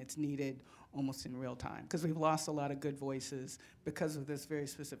cover when it's needed almost in real time? Because we've lost a lot of good voices because of this very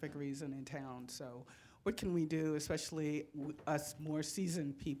specific reason in town. So what can we do, especially us more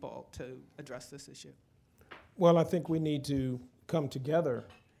seasoned people, to address this issue? Well, I think we need to come together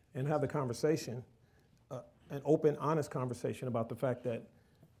and have the conversation, an open, honest conversation about the fact that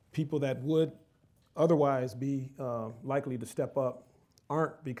people that would otherwise be likely to step up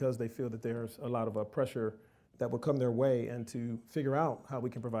aren't, because they feel that there's a lot of pressure that will come their way, and to figure out how we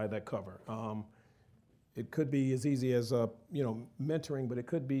can provide that cover. It could be as easy as mentoring, but it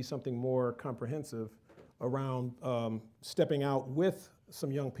could be something more comprehensive around stepping out with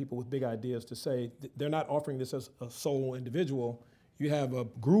some young people with big ideas to say they're not offering this as a solo individual. You have a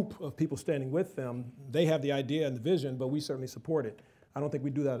group of people standing with them. They have the idea and the vision, but we certainly support it. I don't think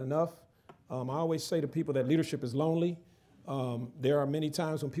we do that enough. I always say to people that leadership is lonely. There are many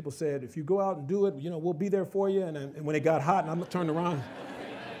times when people said, if you go out and do it, we'll be there for you. And when it got hot and I turned around,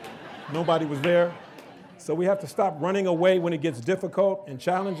 nobody was there. So we have to stop running away when it gets difficult and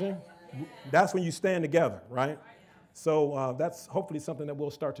challenging. That's when you stand together, right? So that's hopefully something that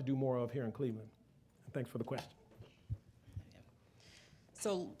we'll start to do more of here in Cleveland. Thanks for the question.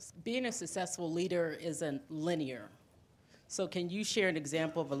 So being a successful leader isn't linear. So can you share an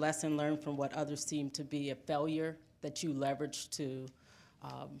example of a lesson learned from what others seem to be a failure that you leveraged to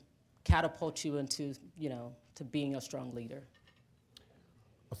catapult you into, to being a strong leader?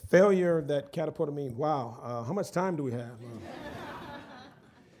 A failure that catapulted me, wow, how much time do we have?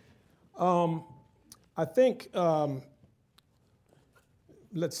 I think,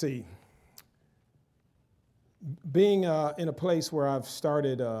 let's see, being in a place where I've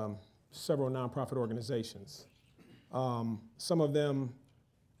started several nonprofit organizations. Some of them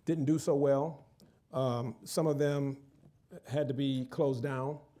didn't do so well. Some of them had to be closed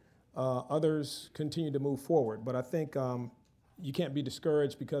down. Others continue to move forward. But I think you can't be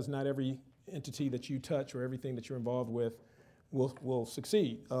discouraged because not every entity that you touch or everything that you're involved with will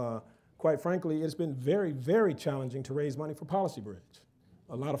succeed. Quite frankly, it's been very, very challenging to raise money for PolicyBridge.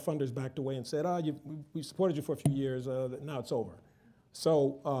 A lot of funders backed away and said, we supported you for a few years, now it's over.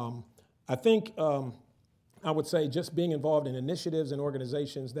 So I think I would say just being involved in initiatives and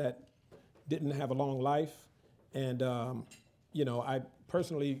organizations that didn't have a long life, and I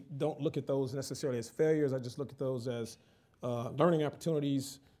personally don't look at those necessarily as failures. I just look at those as learning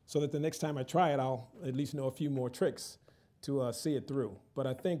opportunities so that the next time I try it, I'll at least know a few more tricks to see it through. But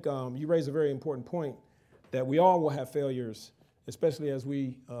I think you raise a very important point that we all will have failures, especially as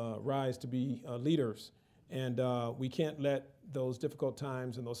we rise to be leaders. And we can't let those difficult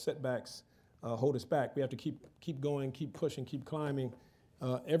times and those setbacks hold us back. We have to keep going, keep pushing, keep climbing.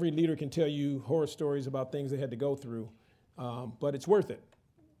 Every leader can tell you horror stories about things they had to go through, but it's worth it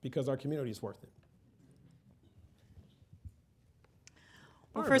because our community is worth it.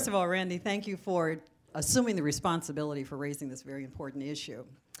 Well, first of all, Randy, thank you for assuming the responsibility for raising this very important issue.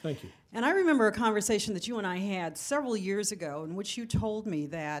 Thank you. And I remember a conversation that you and I had several years ago in which you told me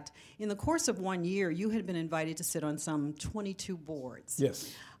that in the course of 1 year, you had been invited to sit on some 22 boards.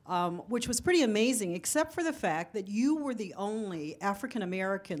 Yes. Which was pretty amazing, except for the fact that you were the only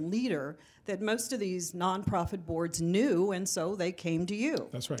African-American leader that most of these nonprofit boards knew, and so they came to you.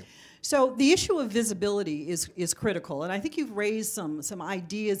 That's right. So the issue of visibility is critical, and I think you've raised some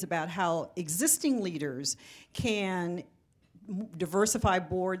ideas about how existing leaders can diversify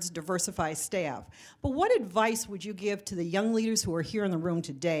boards, diversify staff. But what advice would you give to the young leaders who are here in the room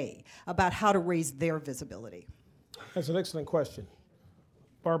today about how to raise their visibility? That's an excellent question.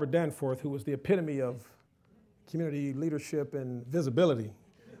 Barbara Danforth, who was the epitome of community leadership and visibility.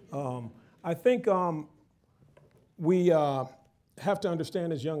 I think we have to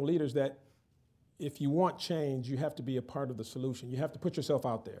understand as young leaders that if you want change, you have to be a part of the solution. You have to put yourself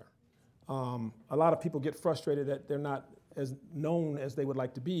out there. A lot of people get frustrated that they're not as known as they would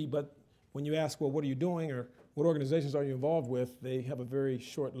like to be, but when you ask, well, what are you doing or what organizations are you involved with, they have a very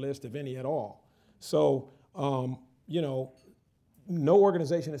short list, if any at all. So, no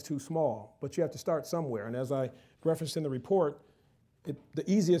organization is too small, but you have to start somewhere. And as I referenced in the report, the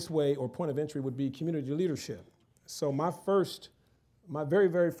easiest way or point of entry would be community leadership. So my very,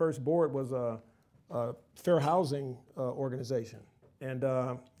 very first board was a fair housing organization. And,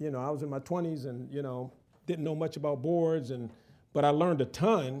 I was in my 20s and, didn't know much about boards, but I learned a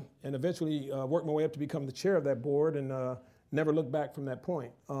ton and eventually worked my way up to become the chair of that board and never looked back from that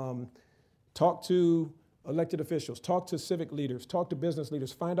point. Talk to elected officials, talk to civic leaders, talk to business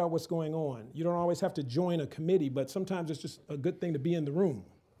leaders, find out what's going on. You don't always have to join a committee, but sometimes it's just a good thing to be in the room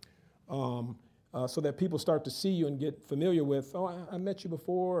so that people start to see you and get familiar with, I met you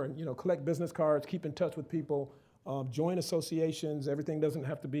before, and collect business cards, keep in touch with people, join associations. Everything doesn't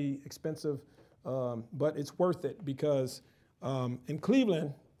have to be expensive, but it's worth it because in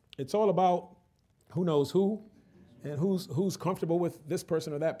Cleveland, it's all about who knows who and who's comfortable with this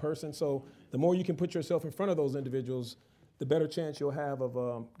person or that person. So the more you can put yourself in front of those individuals, the better chance you'll have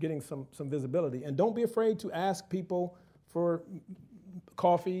of getting some visibility. And don't be afraid to ask people for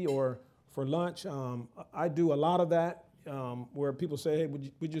coffee or for lunch. I do a lot of that where people say, hey,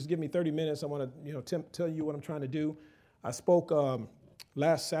 would you just give me 30 minutes? I want to tell you what I'm trying to do. I spoke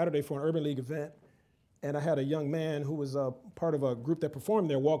last Saturday for an Urban League event, and I had a young man who was part of a group that performed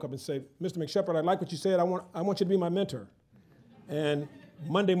there walk up and say, "Mr. McShepard, I like what you said. I want you to be my mentor." And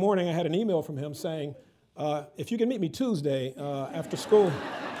Monday morning, I had an email from him saying, "If you can meet me Tuesday after school."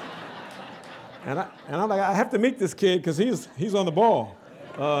 And I'm like, I have to meet this kid because he's on the ball.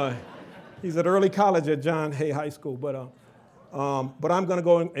 He's at early college at John Hay High School, but I'm going to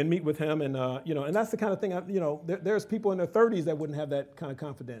go and meet with him, and and that's the kind of thing. There's people in their 30s that wouldn't have that kind of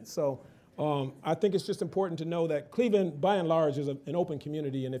confidence. So I think it's just important to know that Cleveland, by and large, is an open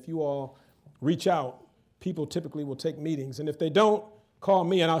community, and if you all reach out, people typically will take meetings, and if they don't, call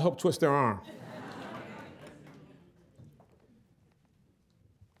me, and I'll help twist their arm.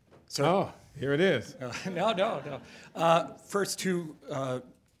 So, here it is. No. First two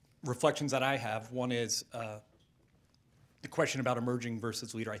reflections that I have. One is the question about emerging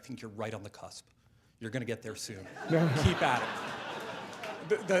versus leader. I think you're right on the cusp. You're going to get there soon. Keep at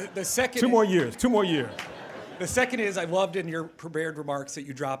it. The second. 2 more years. The second is I loved in your prepared remarks that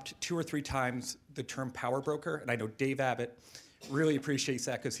you dropped 2 or 3 times the term power broker, and I know Dave Abbott really appreciates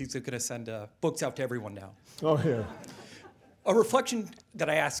that because he's going to send books out to everyone now. Oh, yeah. A reflection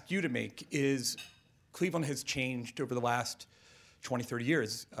that I ask you to make is Cleveland has changed over the last 20, 30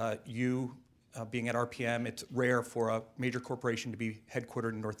 years. You being at RPM, it's rare for a major corporation to be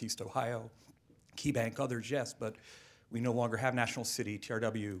headquartered in Northeast Ohio. KeyBank, others, yes, but we no longer have National City,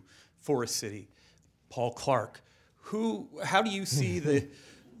 TRW, Forest City, Paul Clark. How do you see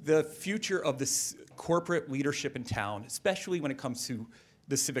the future of this corporate leadership in town, especially when it comes to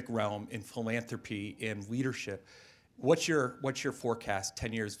the civic realm in philanthropy and leadership? What's your forecast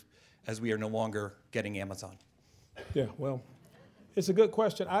 10 years as we are no longer getting Amazon? Yeah, well, it's a good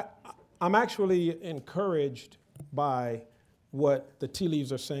question. I'm actually encouraged by what the tea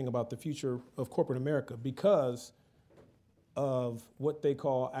leaves are saying about the future of corporate America because of what they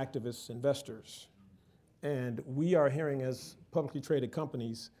call activist investors. And we are hearing as publicly traded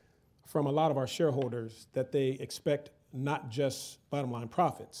companies from a lot of our shareholders that they expect not just bottom line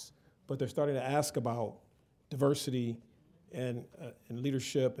profits, but they're starting to ask about diversity and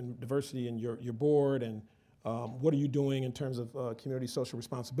leadership and diversity in your board and what are you doing in terms of community social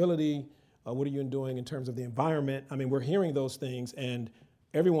responsibility? What are you doing in terms of the environment? I mean, we're hearing those things and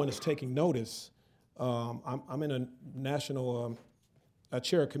everyone is taking notice. I'm in a national, I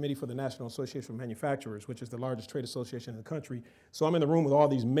chair a committee for the National Association of Manufacturers, which is the largest trade association in the country. So I'm in the room with all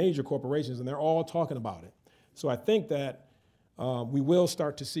these major corporations and they're all talking about it. So I think that we will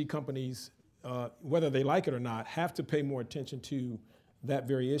start to see companies whether they like it or not, have to pay more attention to that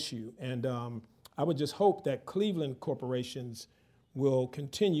very issue. And I would just hope that Cleveland corporations will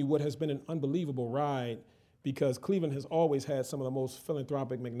continue what has been an unbelievable ride because Cleveland has always had some of the most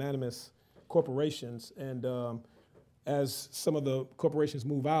philanthropic, magnanimous corporations. And as some of the corporations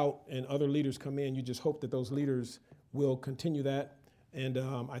move out and other leaders come in, you just hope that those leaders will continue that. And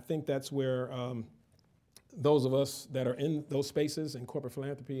I think that's where those of us that are in those spaces in corporate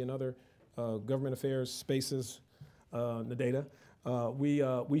philanthropy and other government affairs spaces, the data,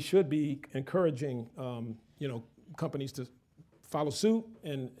 we should be encouraging companies to follow suit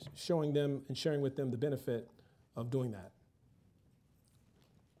and showing them and sharing with them the benefit of doing that.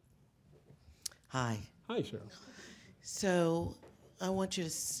 Hi. Hi, Cheryl. So I want you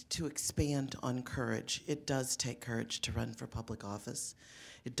to expand on courage. It does take courage to run for public office.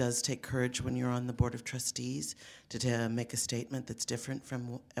 It does take courage when you're on the Board of Trustees to make a statement that's different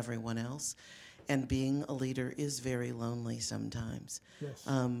from everyone else. And being a leader is very lonely sometimes. Yes.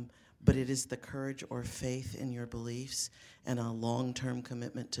 But it is the courage or faith in your beliefs and a long-term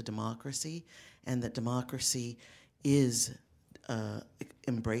commitment to democracy, and that democracy is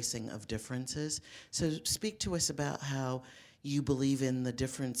embracing of differences. So speak to us about how you believe in the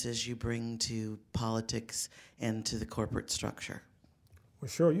differences you bring to politics and to the corporate structure. Well,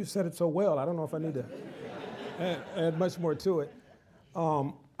 sure, you said it so well. I don't know if I need to add much more to it.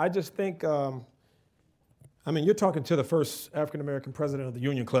 I just think, you're talking to the first African-American president of the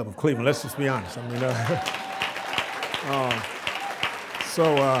Union Club of Cleveland. Let's just be honest.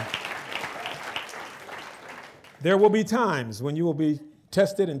 There will be times when you will be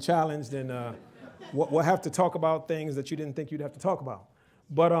tested and challenged and we'll have to talk about things that you didn't think you'd have to talk about.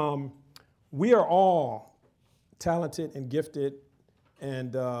 But we are all talented and gifted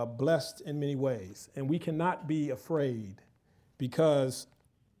and blessed in many ways. And we cannot be afraid because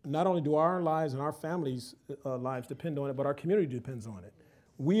not only do our lives and our families' lives depend on it, but our community depends on it.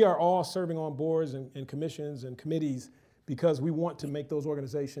 We are all serving on boards and commissions and committees because we want to make those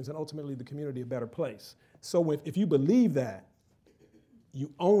organizations and ultimately the community a better place. So if you believe that,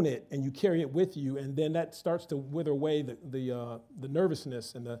 you own it and you carry it with you, and then that starts to wither away the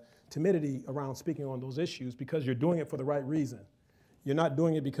nervousness and the timidity around speaking on those issues, because you're doing it for the right reason. You're not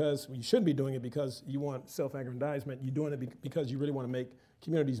doing it because, you shouldn't be doing it because you want self-aggrandizement. You're doing it because you really want to make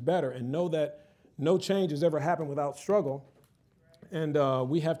communities better, and know that no change has ever happened without struggle. And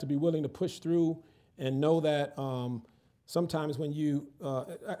we have to be willing to push through and know that sometimes when you,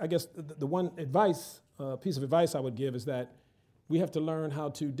 I guess the one piece of advice I would give is that we have to learn how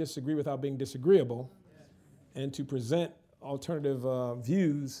to disagree without being disagreeable, and to present alternative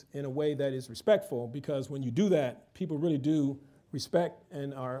views in a way that is respectful, because when you do that, people really do respect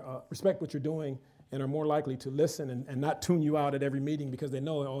what you're doing, and are more likely to listen and not tune you out at every meeting because they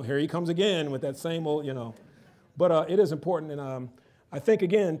know, oh, here he comes again with that same old, But it is important, and I think,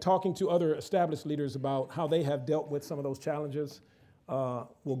 again, talking to other established leaders about how they have dealt with some of those challenges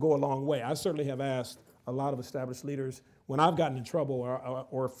will go a long way. I certainly have asked a lot of established leaders when I've gotten in trouble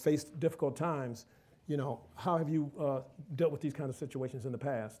or faced difficult times, how have you dealt with these kind of situations in the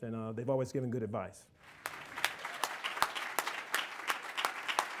past? And they've always given good advice.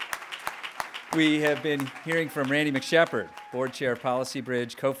 We have been hearing from Randell McShepard, Board Chair of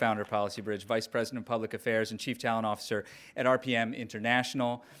PolicyBridge, co-founder of PolicyBridge, Vice President of Public Affairs, and Chief Talent Officer at RPM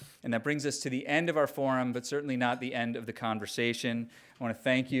International. And that brings us to the end of our forum, but certainly not the end of the conversation. I want to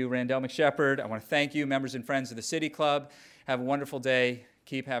thank you, Randell McShepard. I want to thank you, members and friends of the City Club. Have a wonderful day.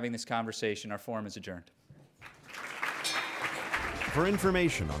 Keep having this conversation. Our forum is adjourned. For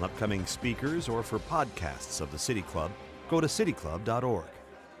information on upcoming speakers or for podcasts of the City Club, go to cityclub.org.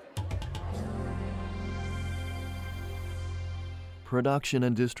 Production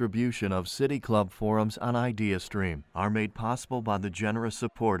and distribution of City Club forums on IdeaStream are made possible by the generous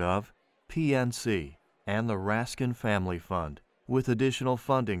support of PNC and the Raskin Family Fund, with additional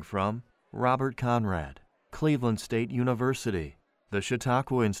funding from Robert Conrad, Cleveland State University, the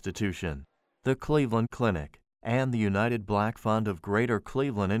Chautauqua Institution, the Cleveland Clinic, and the United Black Fund of Greater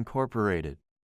Cleveland Incorporated.